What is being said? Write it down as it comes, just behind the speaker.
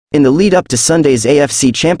In the lead-up to Sunday's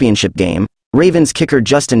AFC Championship game, Ravens kicker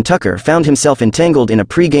Justin Tucker found himself entangled in a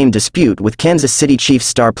pre-game dispute with Kansas City Chiefs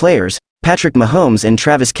star players, Patrick Mahomes and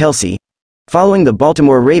Travis Kelce. Following the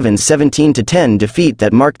Baltimore Ravens' 17-10 defeat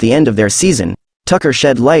that marked the end of their season, Tucker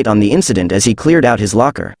shed light on the incident as he cleared out his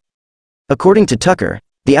locker. According to Tucker,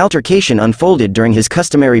 the altercation unfolded during his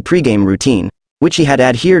customary pre-game routine, which he had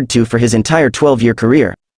adhered to for his entire 12-year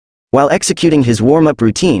career. While executing his warm-up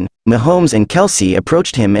routine, Mahomes and Kelce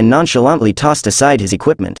approached him and nonchalantly tossed aside his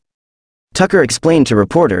equipment. Tucker explained to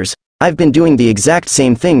reporters, "I've been doing the exact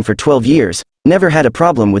same thing for 12 years, never had a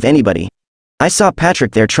problem with anybody. I saw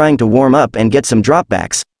Patrick there trying to warm up and get some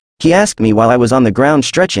dropbacks. He asked me while I was on the ground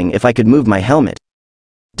stretching if I could move my helmet."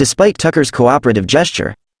 Despite Tucker's cooperative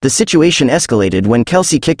gesture, the situation escalated when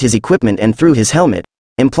Kelce kicked his equipment and threw his helmet,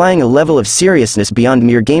 implying a level of seriousness beyond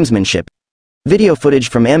mere gamesmanship. Video footage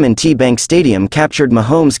from M&T Bank Stadium captured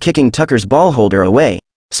Mahomes kicking Tucker's ball holder away,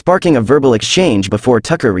 sparking a verbal exchange before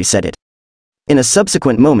Tucker reset it. In a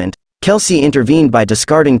subsequent moment, Kelce intervened by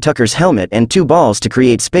discarding Tucker's helmet and 2 balls to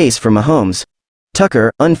create space for Mahomes.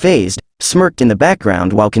 Tucker, unfazed, smirked in the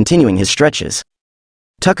background while continuing his stretches.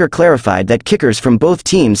 Tucker clarified that kickers from both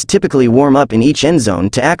teams typically warm up in each end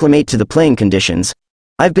zone to acclimate to the playing conditions.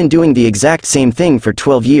 "I've been doing the exact same thing for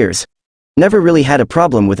 12 years. Never really had a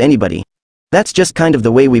problem with anybody. That's just kind of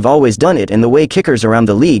the way we've always done it and the way kickers around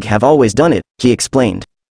the league have always done it," he explained.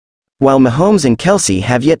 While Mahomes and Kelce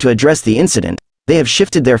have yet to address the incident, they have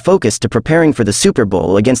shifted their focus to preparing for the Super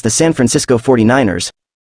Bowl against the San Francisco 49ers.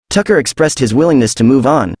 Tucker expressed his willingness to move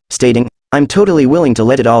on, stating, "I'm totally willing to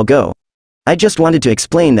let it all go. I just wanted to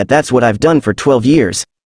explain that that's what I've done for 12 years.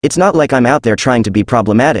 It's not like I'm out there trying to be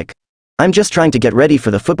problematic. I'm just trying to get ready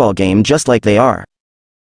for the football game just like they are."